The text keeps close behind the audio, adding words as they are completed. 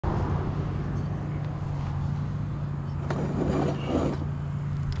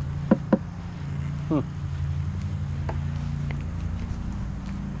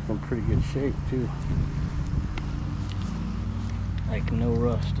shape too. Like no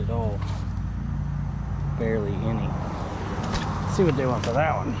rust at all. Barely any. Let's see what they want for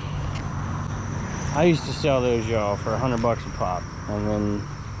that one. I used to sell those, y'all, for $100 a pop, and then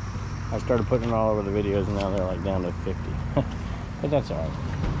I started putting them all over the videos, and now they're like down to 50. But that's all right.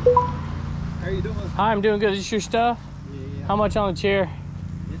 How you doing? Hi, I'm doing good. Is this your stuff? Yeah. How much on the chair?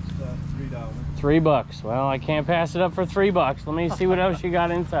 It's $3. $3. Well, I can't pass it up for $3. Let me see what else you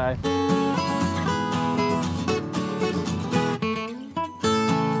got inside.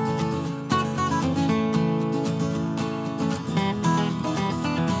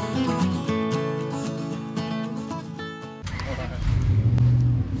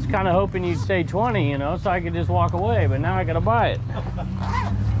 Kind of hoping you'd say 20, you know, so I could just walk away, but now I gotta buy it. I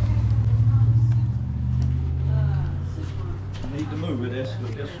need to move it. This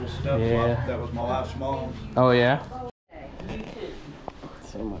was stuff that was my wife's mom's. Oh yeah?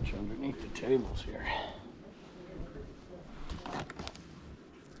 So much underneath the tables here.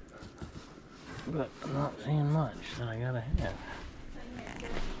 But I'm not seeing much that I gotta have.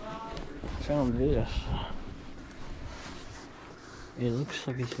 Found this. It looks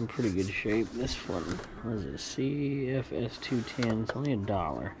like it's in pretty good shape. This one, what is it? CFS 210. It's only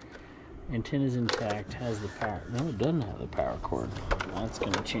 $1. Antenna is intact. Has the power. No, it doesn't have the power cord. That's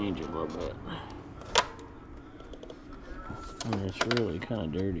going to change it a little bit. And it's really kind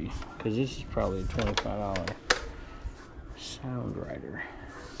of dirty because this is probably a $25 sound writer.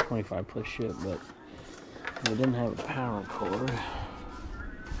 25 plus ship, but it doesn't have a power cord.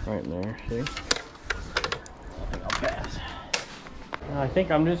 Right there. See? I think I'll pass. I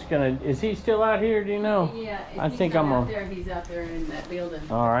think I'm just gonna. Is he still out here? Do you know? Yeah. I think I'm gonna. He's out there in that building.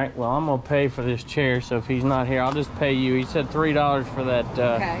 All right. Well, I'm gonna pay for this chair. So if he's not here, I'll just pay you. He said $3 for that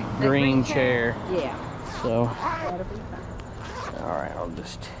green chair. Yeah. So. That'll be fine. All right. I'll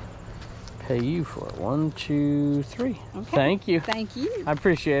just pay you for it. 1, 2, 3. Okay. Thank you. Thank you. I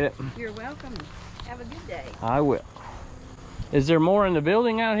appreciate it. You're welcome. Have a good day. I will. Is there more in the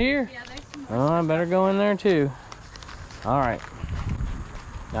building out here? Yeah, there's some. Oh, I better go in there too. All right.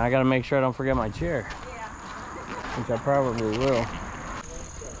 Now I gotta make sure I don't forget my chair. Yeah. Which I probably will.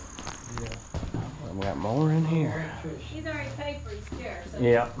 We got more in here. He's already paid for his chair, so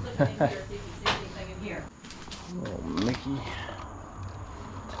yeah. look in here, see if he sees anything in here. Oh, Mickey.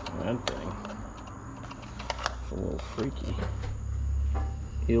 That thing. It's a little freaky.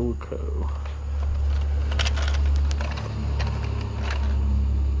 Ilco.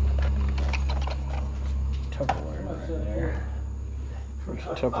 Tupperware right there. First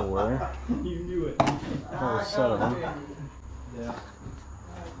Tupperware. You knew it. Whole set of them. Yeah.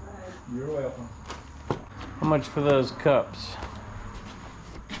 You're welcome. How much for those cups?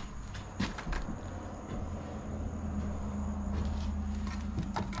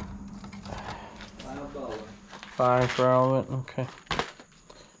 $5. 5 for all of it? Okay.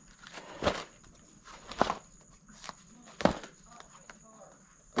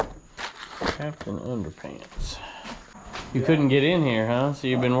 Captain Underpants. You couldn't get in here, huh? So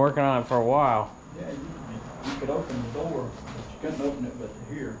you've been working on it for a while. Yeah, you could open the door, but you couldn't open it but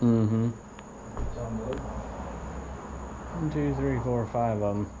here. Mm-hmm. It's on the open. 1, 2, 3, 4, 5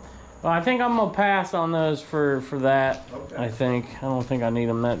 of them. Well, I think I'm gonna pass on those for that. Okay. I think. I don't think I need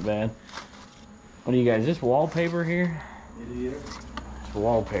them that bad. What do you guys? Is this wallpaper here? It is. It's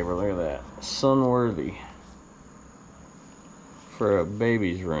wallpaper. Look at that. Sunworthy. For a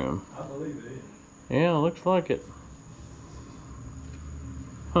baby's room. I believe it is. Yeah, looks like it.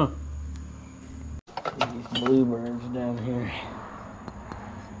 Huh. These bluebirds down here.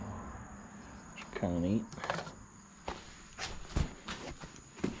 It's kind of neat.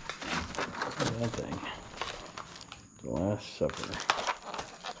 Look at that thing. The Last Supper.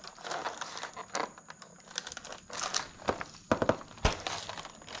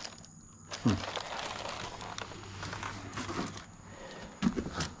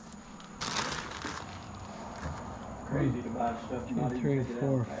 Crazy to buy stuff. 2, 3,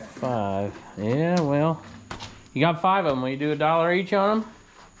 4, 5. Yeah, well, you got 5 of them. Will you do $1 each on them?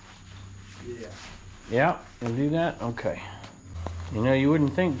 Yeah. Yeah, you'll do that? Okay. You know, you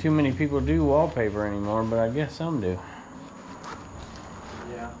wouldn't think too many people do wallpaper anymore, but I guess some do.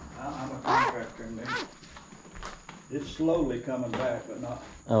 Yeah, I'm a contractor in there. It's slowly coming back, but not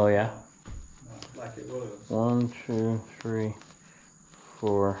Oh, yeah? like it was. 1, 2, 3,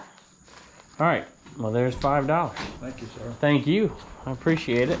 4. All right. Well, there's $5. Thank you, sir. Thank you. I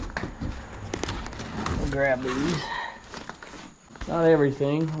appreciate it. I'll grab these. Not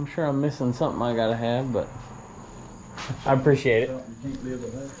everything. I'm sure I'm missing something I gotta have, but I appreciate it. You can't live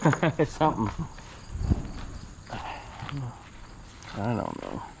with It's something. I don't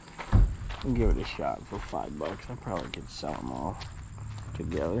know. I'll give it a shot for $5. I probably could sell them all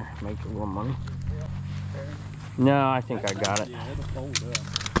together, make a little money. No, I think I got it. Yeah, it'll fold up.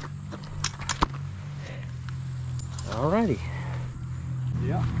 Alrighty.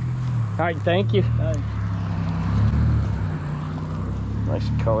 Yeah. Alright, thank you. Thanks. Nice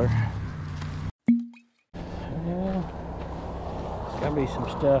color. Yeah. There's gotta be some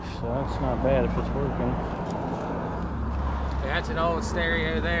stuff, so that's not bad if it's working. That's an old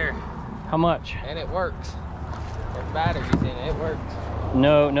stereo there, How much? and it works. There's batteries in it, it works.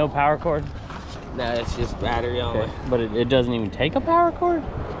 No power cord? No, it's just battery only. Okay. But it doesn't even take a power cord?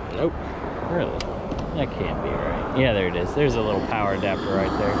 Nope. Really? That can't be right. Yeah, there it is. There's a little power adapter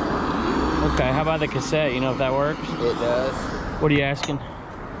right there. Okay, how about the cassette? You know if that works? It does. What are you asking?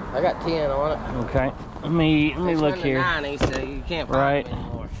 I got 10 on it. Okay. Let me look It's here. 90, so you can't find Right. them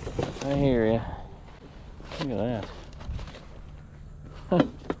anymore. I hear ya. Look at that.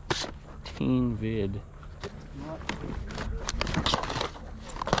 Teen vid.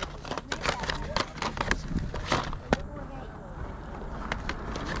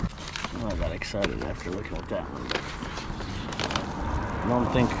 I got excited after looking at that one. I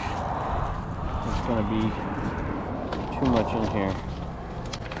don't think there's gonna be too much in here.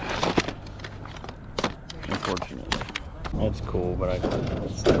 Unfortunately. That's cool, but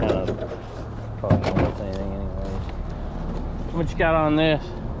it's kind of probably not worth anything anyways. What you got on this?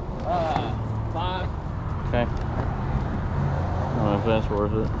 5. Okay. I don't know if that's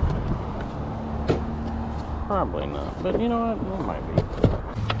worth it. Probably not, but you know what? It might be.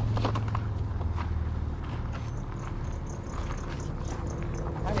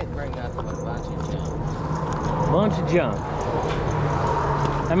 I didn't bring nothing but a bunch of junk. Bunch of junk.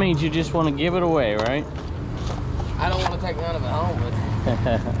 That means you just want to give it away, right? I don't want to take none of it home with me.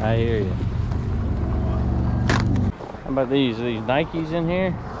 I hear you. How about these? Are these Nikes in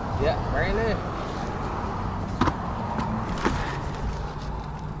here? Yeah, brand new.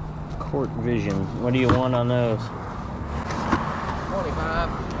 Court Vision. What do you want on those? 25.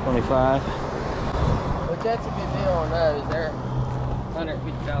 25? But that's a good deal on those. They're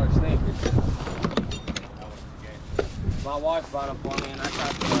 $150 sneakers. My wife bought them for me, and I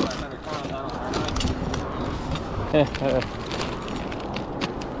tried to tell her 100 times I don't wear Nike.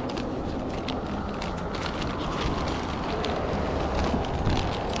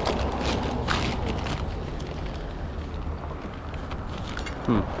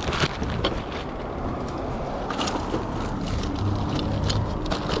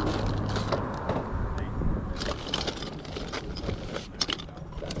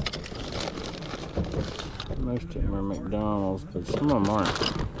 Most of them are McDonald's, but some of them aren't.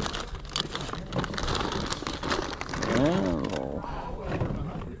 Well,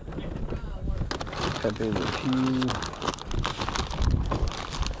 copy the few.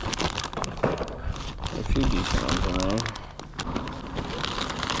 A few decent ones in there.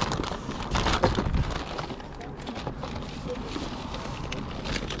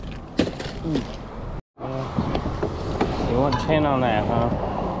 You want 10 on that, huh?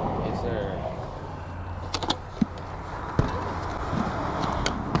 Yes, sir.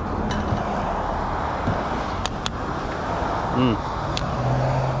 Mm.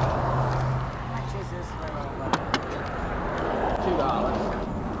 How much is this little $2.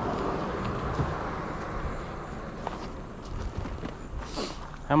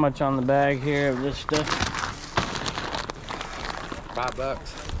 How much on the bag here of this stuff?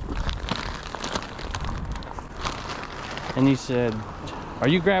 $5. And you said, are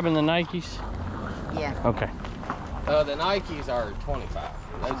you grabbing the Nikes? Yeah. Okay. The Nikes are 25.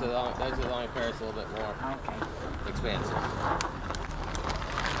 Those are the only pair that's a little bit more expensive.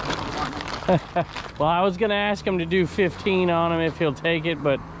 Well, I was gonna ask him to do 15 on him if he'll take it,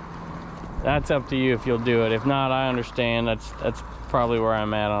 but that's up to you if you'll do it. If not, I understand. That's probably where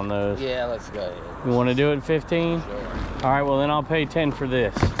I'm at on those. Yeah, let's go ahead. You want to do it at 15? Sure. All right, well then I'll pay 10 for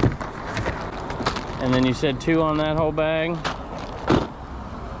this. And then you said 2 on that whole bag? Is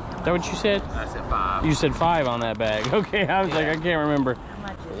that what you said? I said 5. You said 5 on that bag. Okay, I was like, I can't remember. How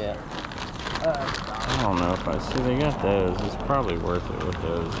much is Yeah. I don't know if I see they got those. It's probably worth it with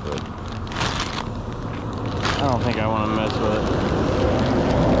those, but I don't think I want to mess with it.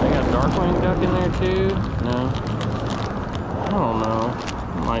 They got Darkwing Duck in there too? No. I don't know.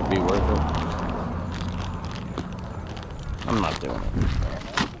 It might be worth it. I'm not doing it.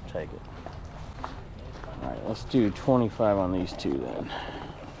 Take it. Alright, let's do 25 on these two then.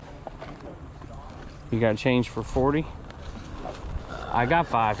 You got change for 40? I got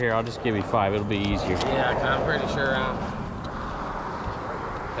 5 here. I'll just give you 5. It'll be easier. Yeah, I'm pretty sure I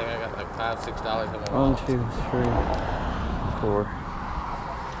think I got like $5, $6 in my 1, 2, 3, 4.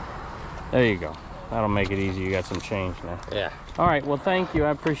 There you go. That'll make it easy. You got some change now. Yeah. All right. Well, thank you. I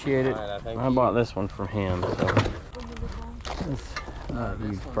appreciate it. All right, I bought this one from him, so it's not a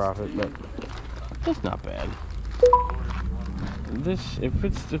huge profit, but it's not bad. This, if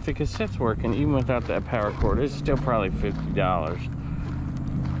the cassette's working, even without that power cord, it's still probably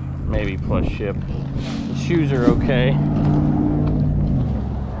 $50, maybe plus ship. The shoes are okay.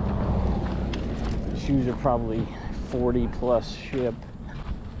 The shoes are probably 40 plus ship.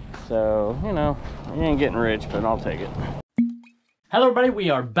 So, you know, you ain't getting rich, but I'll take it. Hello everybody, we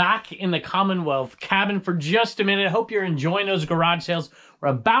are back in the Commonwealth cabin for just a minute. Hope you're enjoying those garage sales. We're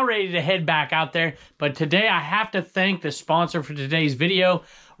about ready to head back out there, but today I have to thank the sponsor for today's video,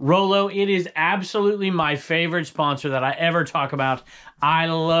 Rollo. It is absolutely my favorite sponsor that I ever talk about. I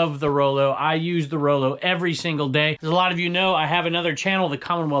love the Rollo. I use the Rollo every single day. As a lot of you know, I have another channel, the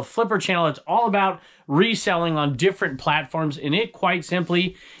Commonwealth Flipper channel. It's all about reselling on different platforms, and it quite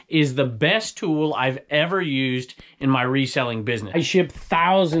simply is the best tool I've ever used in my reselling business. I ship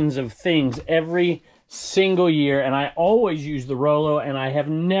thousands of things every single year, and I always use the Rollo, and I have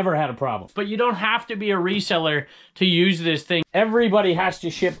never had a problem. But you don't have to be a reseller to use this thing. Everybody has to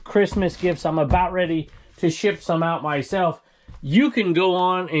ship Christmas gifts. I'm about ready to ship some out myself. You can go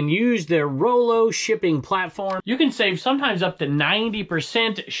on and use their Rollo shipping platform. You can save sometimes up to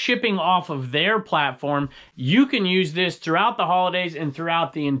 90% shipping off of their platform. You can use this throughout the holidays and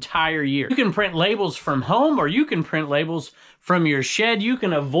throughout the entire year. You can print labels from home, or you can print labels from your shed. You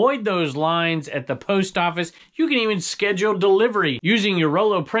can avoid those lines at the post office. You can even schedule delivery using your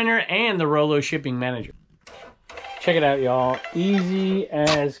Rollo printer and the Rollo shipping manager. Check it out, y'all. Easy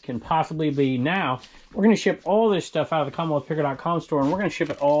as can possibly be. Now, we're going to ship all this stuff out of the CommonwealthPicker.com store, and we're going to ship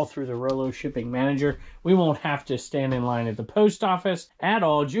it all through the Rollo shipping manager. We won't have to stand in line at the post office at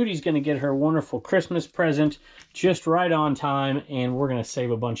all. Judy's going to get her wonderful Christmas present just right on time, and we're going to save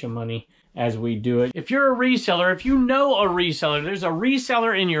a bunch of money as we do it. If you're a reseller, if you know a reseller, there's a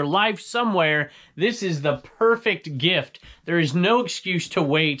reseller in your life somewhere, this is the perfect gift. There is no excuse to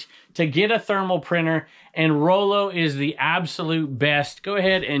wait to get a thermal printer, and Rollo is the absolute best. Go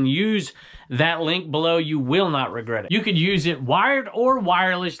ahead and use that link below. You will not regret it. You could use it wired or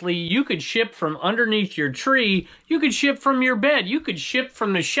wirelessly. You could ship from underneath your tree. You could ship from your bed. You could ship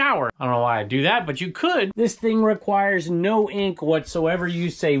from the shower. I don't know why I do that, but you could. This thing requires no ink whatsoever. You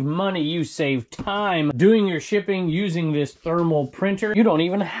save money. You save time doing your shipping using this thermal printer. You don't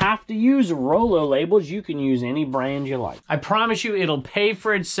even have to use Rollo labels. You can use any brand you like. I promise you it'll pay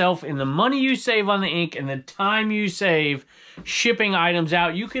for itself in the money you save on the ink and the time you save shipping items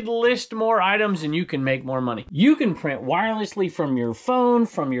out. You could list more items and you can make more money. You can print wirelessly from your phone,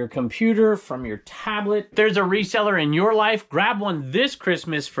 from your computer, from your tablet. If there's a reseller in your life, grab one this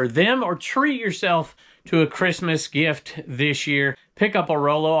Christmas for them, or treat yourself to a Christmas gift this year. Pick up a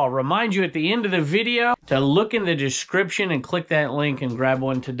Rollo. I'll remind you at the end of the video to look in the description and click that link and grab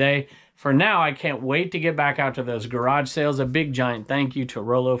one today. For now, I can't wait to get back out to those garage sales. A big giant thank you to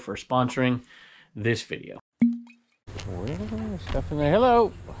Rollo for sponsoring this video. Stuff in there.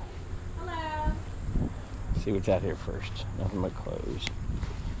 Hello. Hello. See what's out here first. Nothing but clothes.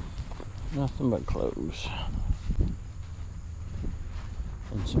 Nothing but clothes.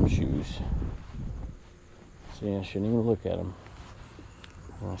 And some shoes. See, I shouldn't even look at them.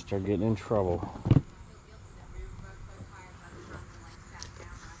 I'm gonna start getting in trouble.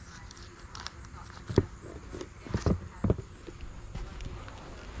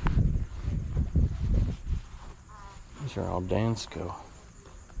 These are all Dansko.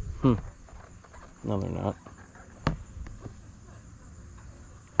 No, they're not.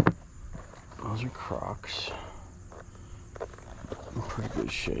 Those are Crocs. In pretty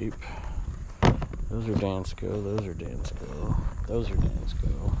good shape. Those are Dansko. Those are Dansko. Those are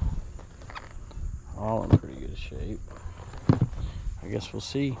Dansko. All in pretty good shape. I guess we'll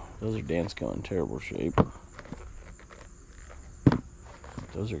see. Those are Dansko in terrible shape.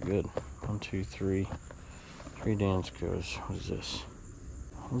 Those are good. 1, 2, 3. 3 Danskos. What is this?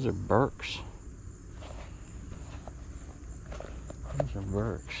 Those are Burks. Those are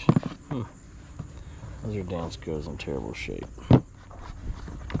Burks. Those are Danskos in terrible shape.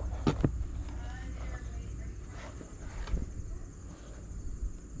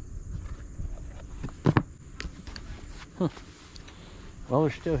 Well,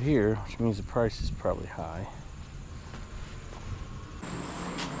 they're still here, which means the price is probably high.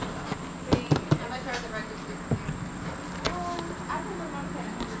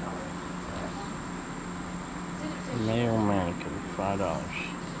 Male mannequin, $5.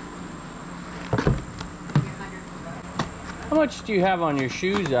 How much do you have on your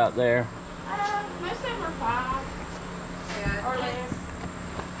shoes out there? Most of them are $5 or less.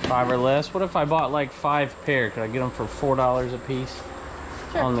 5 or less. What if I bought like 5 pair? Could I get them for $4 a piece?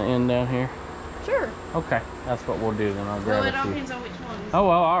 Sure. On the end down here? Sure. Okay, that's what we'll do then. I'll grab Well, it a all few. depends on which one. Oh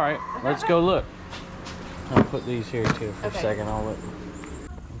well, all right. Let's go look. I'll put these here too for a second. I'll look.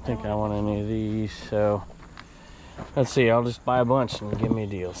 I think I want any of these. So let's see. I'll just buy a bunch and give me a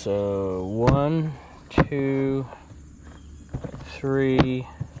deal. So 1, 2, 3,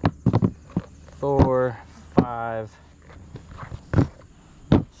 4, 5,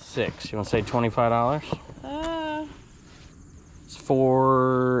 6. You want to say $25? It's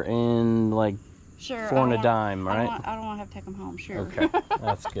 4 and like Sure. 4 and a dime, right? I don't want to have to take them home. Sure. Okay,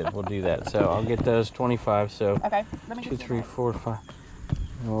 that's good. We'll do that. So I'll get those 25. So Okay. Let me 2, 3, 4, 5.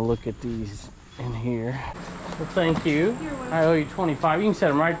 And we'll look at these in here. Well, thank you. I owe you 25. You can set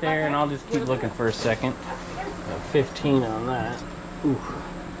them right there, and I'll just keep looking for a second. 15 on that. Ooh.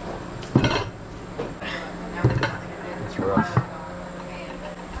 That's rough.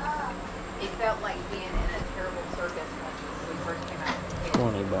 It felt like being in a terrible circus when we first came out.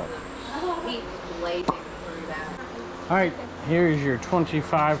 20 bucks. Keep blazing through that. All right, here's your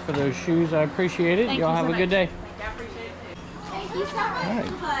 25 for those shoes. I appreciate it. Y'all have a good day. I appreciate it too. Thank you so much. All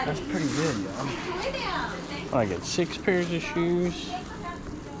right, that's pretty good, y'all. I get 6 pairs of shoes.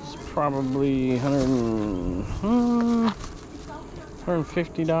 It's probably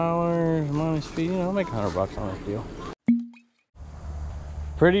 $150 minus fee. You know, I'll make $100 on this deal.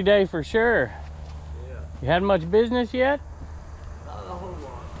 Pretty day for sure. Yeah. You had much business yet? Not a whole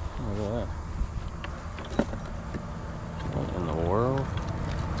lot. Look at that. What in the world?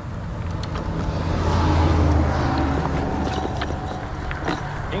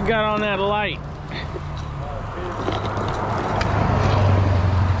 You got on that light.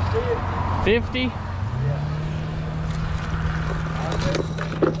 50? Yeah.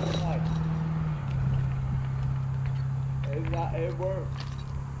 It worked.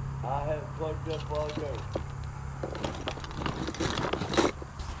 I had it plugged up while ago.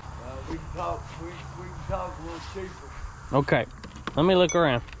 We can talk a little cheaper. Okay. Let me look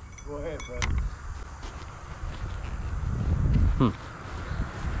around. Go ahead, buddy.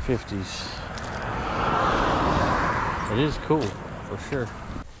 50s. It is cool, for sure.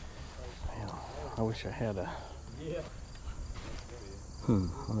 Man, I wish I had a... Yeah.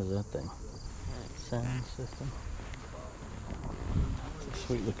 What is that thing? Sound system? It's a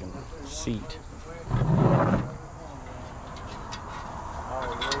sweet looking seat.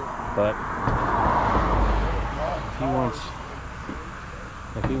 But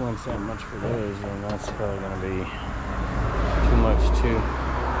if he wants that much for those, then that's probably gonna be too much too.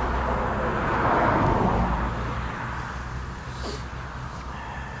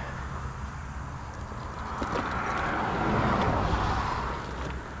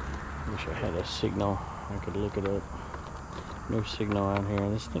 Wish I had a signal. I could look it up. No signal out here.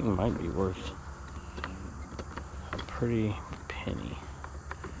 This thing might be worth a pretty penny,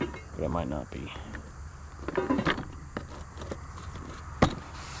 but it might not be.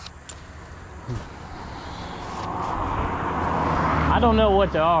 I don't know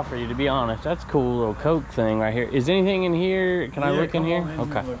what to offer you, to be honest. That's a cool little Coke thing right here. Is anything in here? Can I look in here?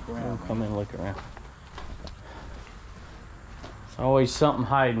 Okay. We'll come in and look around. It's always something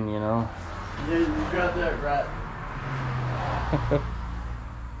hiding, you know. Yeah, you got that right.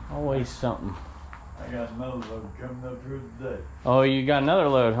 Always something. I got another load coming up here today. Oh, you got another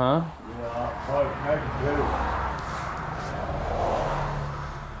load, huh? Yeah, I'll probably make it too.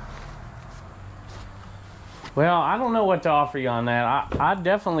 Well, I don't know what to offer you on that. I'd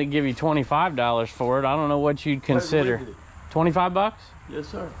definitely give you $25 for it. I don't know what you'd consider. 25 bucks? Yes,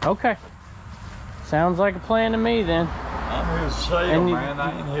 sir. Okay. Sounds like a plan to me then. I'm here to sell, man.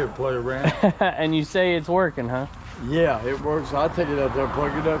 I ain't here to play around. And you say it's working, huh? Yeah, it works. I'll take it out there,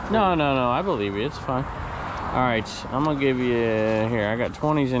 plug it up. No, I believe you. It's fine. All right, I'm gonna give you here. I got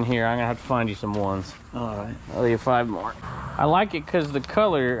 20s in here. I'm gonna have to find you some ones. All right. I'll leave you 5 more. I like it because the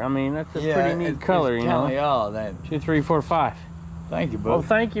color. I mean, that's a pretty neat color, you know. Yeah, that. 2, 3, 4, 5. Thank you, bud. Well,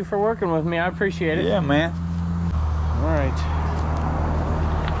 thank you for working with me. I appreciate it. Yeah, man. All right.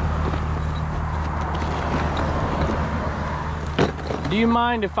 Do you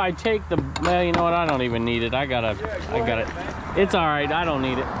mind if I take the? Well, you know what? I don't even need it. I got it. Man. It's all right. I don't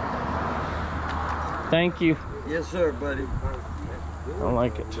need it. Thank you. Yes, sir, buddy. I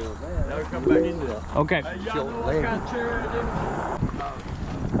like it. Now come back in there. Okay. Hey, y'all know what kind of chair it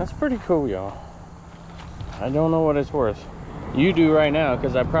is? That's pretty cool, y'all. I don't know what it's worth. You do right now,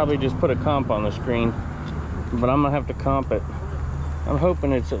 because I probably just put a comp on the screen. But I'm gonna have to comp it. I'm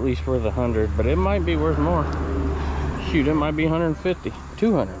hoping it's at least worth 100, but it might be worth more. Shoot, it might be 150,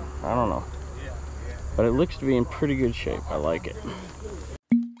 200. I don't know. But it looks to be in pretty good shape. I like it.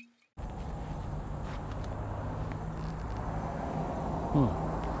 I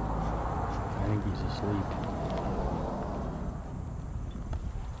think he's asleep.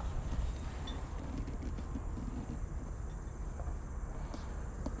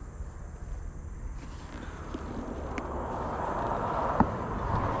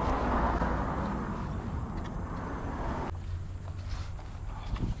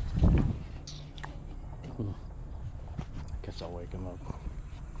 I guess I'll wake him up.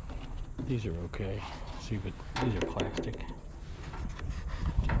 These are okay. See, but these are plastic.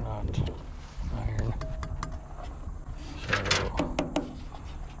 They're not iron. So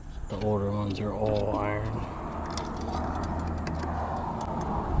the older ones are all iron.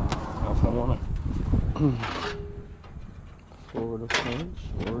 Now if I want to Florida fence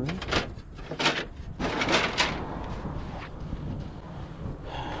or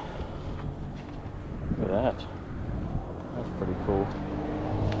look at that. That's pretty cool.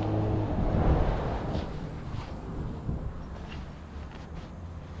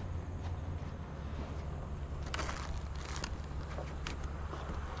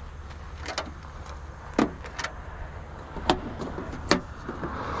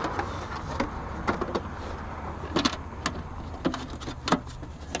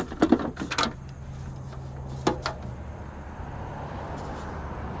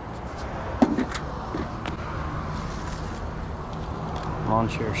 Lawn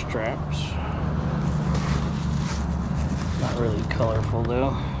chair straps. Not really colorful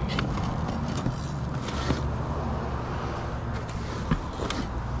though.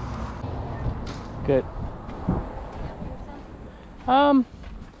 Good.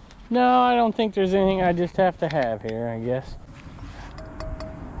 No, I don't think there's anything I just have to have here, I guess.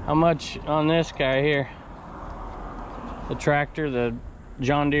 How much on this guy here? The tractor, the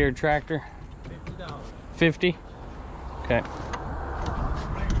John Deere tractor? $50. 50? Okay.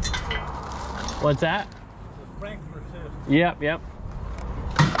 What's that? The sprinkler system. Yep, yep.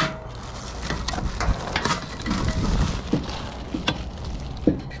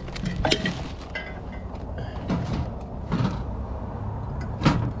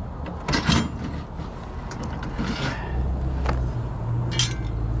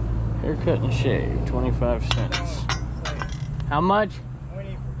 Haircut and shave, 25 cents. How much?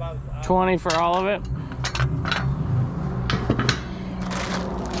 20 for both. 20 for all of it?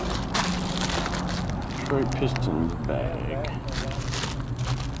 Detroit Pistons bag. You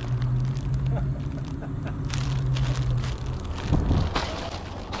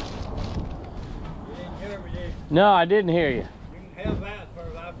didn't hear me, did you? No, I didn't hear you. You can have that as far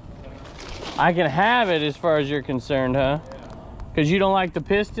as I'm concerned. I can have it as far as you're concerned, huh? Yeah. Because you don't like the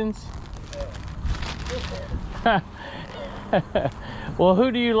Pistons? Well,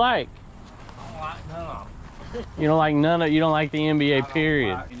 who do you like? I don't like none of them. You don't like none of, you don't like the NBA,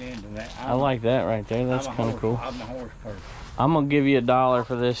 period. I don't like into that. I like that right there. That's I'm a kind of horse- cool. I'm a horse person. I'm gonna give you $1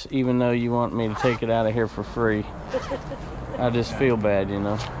 for this, even though you want me to take it out of here for free. I just feel bad, you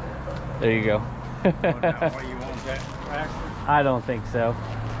know. There you go. What you want that tractor? I don't think so.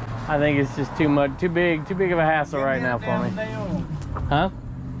 I think it's just too much, too big of a hassle right now for me. Huh?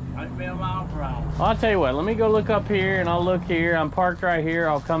 I'd be a mile per hour. Well, I'll tell you what. Let me go look up here, and I'll look here. I'm parked right here.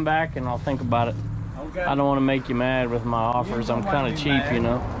 I'll come back and I'll think about it. Okay. I don't want to make you mad with my offers. I'm kind of cheap, you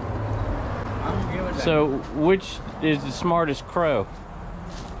know. I'm good with that. So, which is the smartest crow?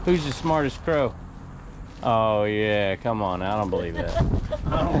 Who's the smartest crow? Oh yeah, come on, I don't believe that.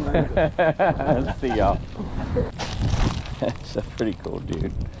 I don't believe it. Let's see y'all. That's a pretty cool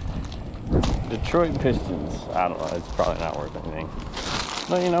dude. Detroit Pistons. I don't know, it's probably not worth anything.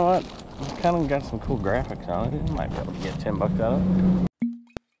 But you know what? It's kind of got some cool graphics on it. You might be able to get 10 bucks out of it.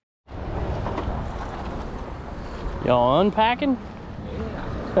 Y'all unpacking?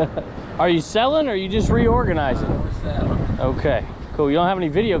 Yeah. Are you selling or are you just reorganizing? We're selling. Okay, cool. You don't have any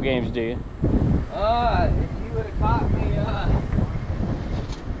video games, do you? If you would have caught me,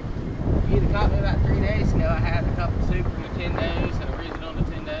 you'd have caught me about 3 days ago. I had a couple Super Nintendos and a original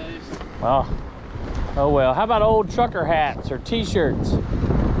Nintendos. Oh well. How about old trucker hats or t-shirts?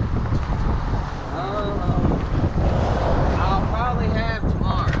 I'll probably have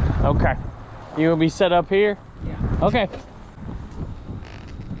tomorrow. Okay. You will be set up here? Yeah. Okay.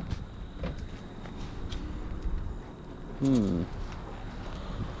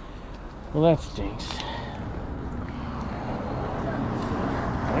 Well, that stinks.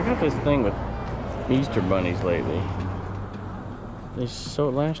 I got this thing with Easter bunnies lately. They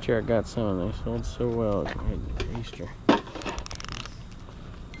sold last year. I got some. They sold so well at Easter.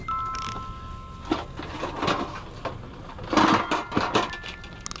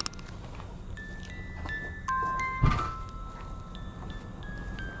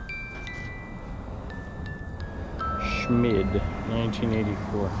 Mid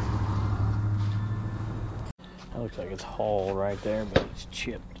 1984. That looks like it's Hall right there, but it's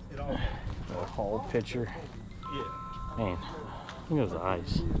chipped. A Hall picture. Man, look at those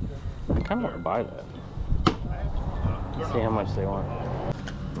eyes. I kind of want to buy that. Let's see how much they want.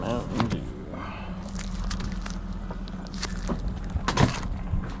 Mountain Dew.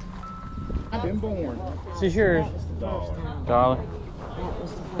 I've been born. Is this yours? Dollar. Dollar? That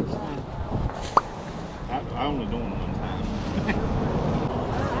was the first time. I only done it one time.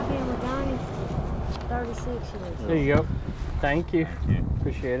 I've been with Donnie 36 years. There you go. Thank you.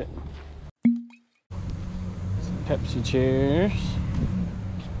 Appreciate it. Some Pepsi chairs.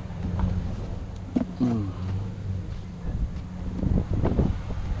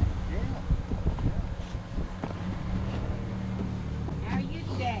 How are you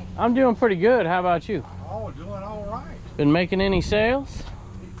today? I'm doing pretty good. How about you? Oh, doing all right. Been making any sales?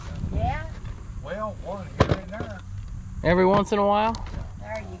 Yeah, Well, one here and there. Every once in a while?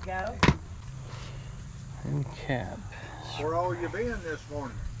 there you go. And cap. Where all you been this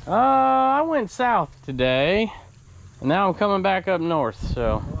morning? I went south today, and now I'm coming back up north.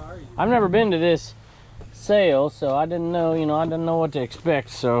 So Where are you? I've never been to this sale, so I didn't know, I didn't know what to expect.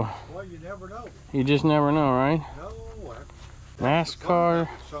 So Well, you never know. you just never know, right? No, NASCAR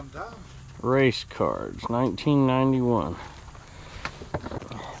sometimes. race cards, 1991.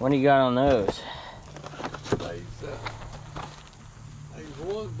 What do you got on those? There's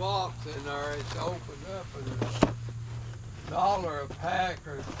one box in there, it's opened up and it's $1 a pack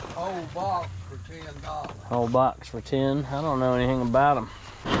or whole box for $10. Whole box for 10. I don't know anything about them.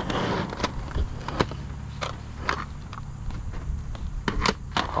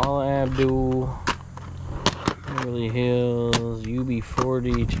 Paula Abdul, Beverly Hills,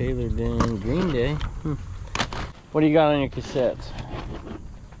 UB40, Taylor Den, Green Day. What do you got on your cassettes?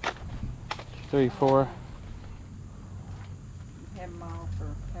 3, 4? Have them all for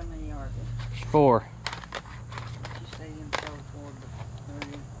how many are there? 4. You say them sold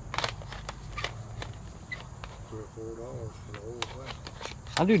for $3 or $4 for the whole thing.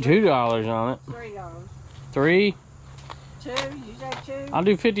 I'll do $2 on it. $3. 3? 2? You say 2? I'll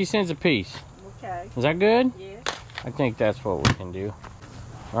do 50 cents a piece. Okay. Is that good? Yeah. I think that's what we can do.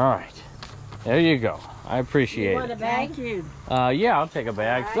 All right. There you go. I appreciate Want a it. bag? Thank you. Yeah, I'll take a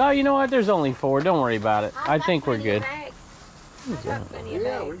bag. All right. Well, you know what? There's only 4. Don't worry about it. I think we're good. I've got plenty of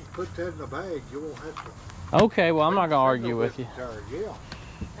Yeah, we bags. can put that in the bag. You won't have to. Okay, well, I'm not going to argue with you. Yeah.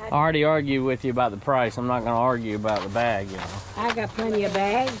 I already argued with you about the price. I'm not going to argue about the bag, I got plenty of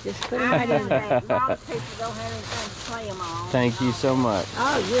bags. Just put them right in there. A lot of people don't have anything to play them on. Thank you so much.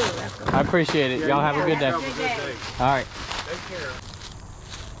 Oh, you're welcome. I appreciate it. Y'all have a good day. Have a good day. All right. Take care.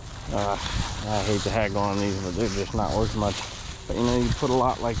 I hate to haggle on these, but they're just not worth much. But you put a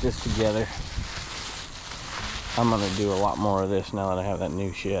lot like this together. I'm going to do a lot more of this now that I have that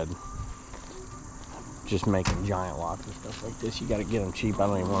new shed. Just making giant locks and stuff like this. You got to get them cheap. I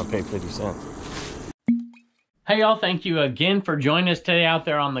don't even want to pay 50 cents. Hey y'all, thank you again for joining us today out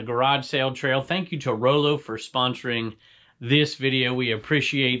there on the garage sale trail. Thank you to Rollo for sponsoring this video. We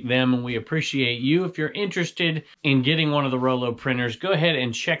appreciate them and we appreciate you. If you're interested in getting one of the Rollo printers, go ahead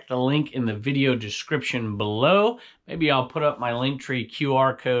and check the link in the video description below. Maybe I'll put up my Linktree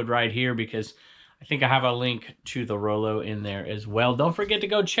QR code right here because I think I have a link to the Rollo in there as well. Don't forget to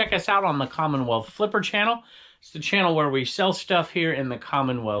go check us out on the Commonwealth Flipper channel. It's the channel where we sell stuff here in the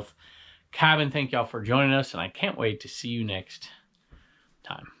Commonwealth cabin. Thank y'all for joining us, and I can't wait to see you next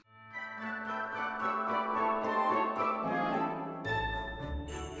time.